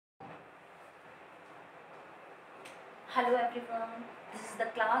Hello everyone, this is the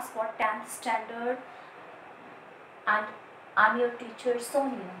class for 10th standard and I'm your teacher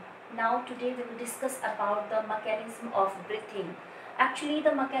Sonia. Now today we will discuss about the mechanism of breathing. Actually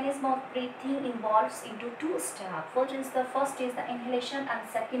the mechanism of breathing involves into two steps. First is the inhalation and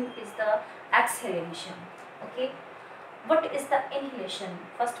second is the exhalation. Okay. What is the inhalation?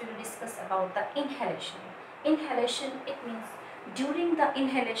 First we will discuss about the inhalation. Inhalation, it means during the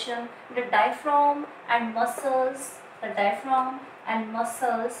inhalation the diaphragm and muscles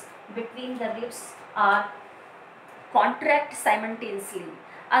between the ribs are contract simultaneously.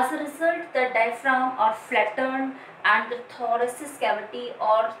 As a result, the diaphragm are flattened and the thoracic cavity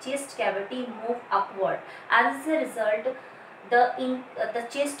or chest cavity move upward. As a result, the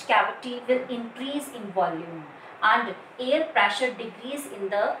chest cavity will increase in volume and air pressure decrease in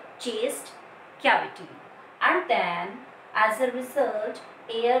the chest cavity. And then, as a result,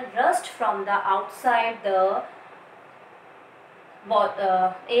 air rushed from the outside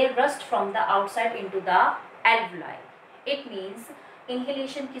into the alveoli. It means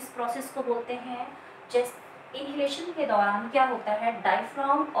inhalation किस process को बोलते हैं? जैसे inhalation के दौरान क्या होता है,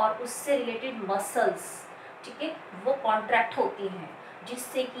 डायफ्राम और उससे रिलेटेड मसल्स, ठीक है, वो कॉन्ट्रैक्ट होती हैं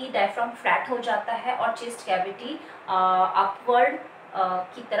जिससे कि डायफ्राम फ्लैट हो जाता है और चेस्ट कैविटी अपवर्ड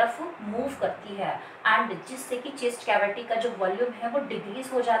की तरफ मूव करती है एंड जिससे कि चेस्ट कैविटी का जो वॉल्यूम है वो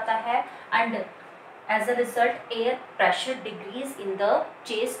डिक्रीज हो जाता है and as a result air pressure decrease in the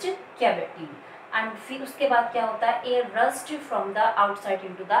chest cavity and फिर उसके बाद क्या होता है, air rushed from the outside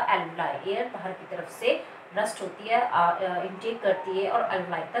into the alveoli. air बाहर की तरफ से रस्ट होती है, इनटेक करती है और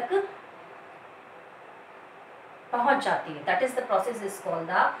alveoli तक पहुंच जाती है. That is the process is called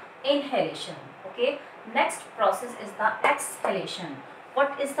the inhalation. Okay, next process is the exhalation. What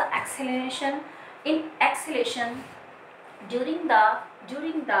is the exhalation? In exhalation, during the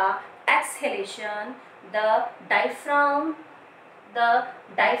exhalation, the diaphragm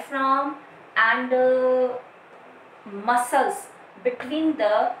and muscles between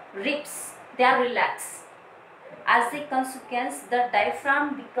the ribs, they are relaxed. As a consequence, the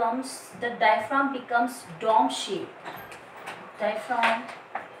diaphragm becomes dome shape. Diaphragm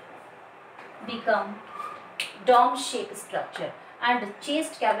become dome shape structure and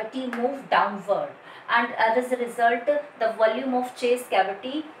chest cavity move downward, and as a result the volume of chest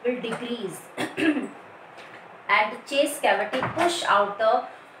cavity will decrease and chest cavity push out the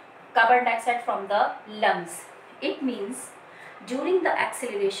carbon dioxide from the lungs. It means during the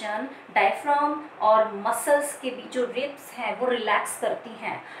acceleration diaphragm और muscles के बीच जो ribs हैं वो relax करती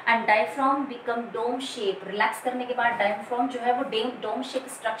हैं and diaphragm become dome shape. Relax करने के बाद डायफ्राम जो है वो डोम शेप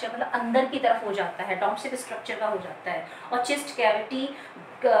स्ट्रक्चर मतलब अंदर की तरफ हो जाता है, डोम शेप स्ट्रक्चर का हो जाता है और चेस्ट कैविटी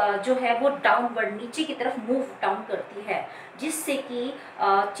जो है वो डाउनवर्ड नीचे की तरफ मूव डाउन करती है जिससे कि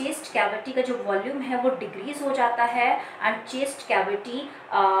चेस्ट कैविटी का जो वॉल्यूम है वो डिक्रीज हो जाता है and chest cavity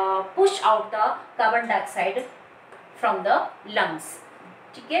push out the carbon dioxide from the lungs.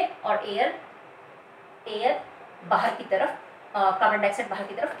 ठीक है, और एयर बाहर की तरफ कार्बन डाइऑक्साइड बाहर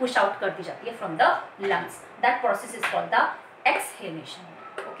की तरफ पुश आउट कर दी जाती है from the lungs. That process is called the exhalation.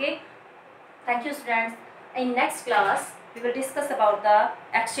 Okay, thank you students. In next class we will discuss about the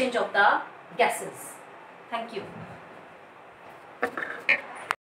exchange of the gases. Thank you.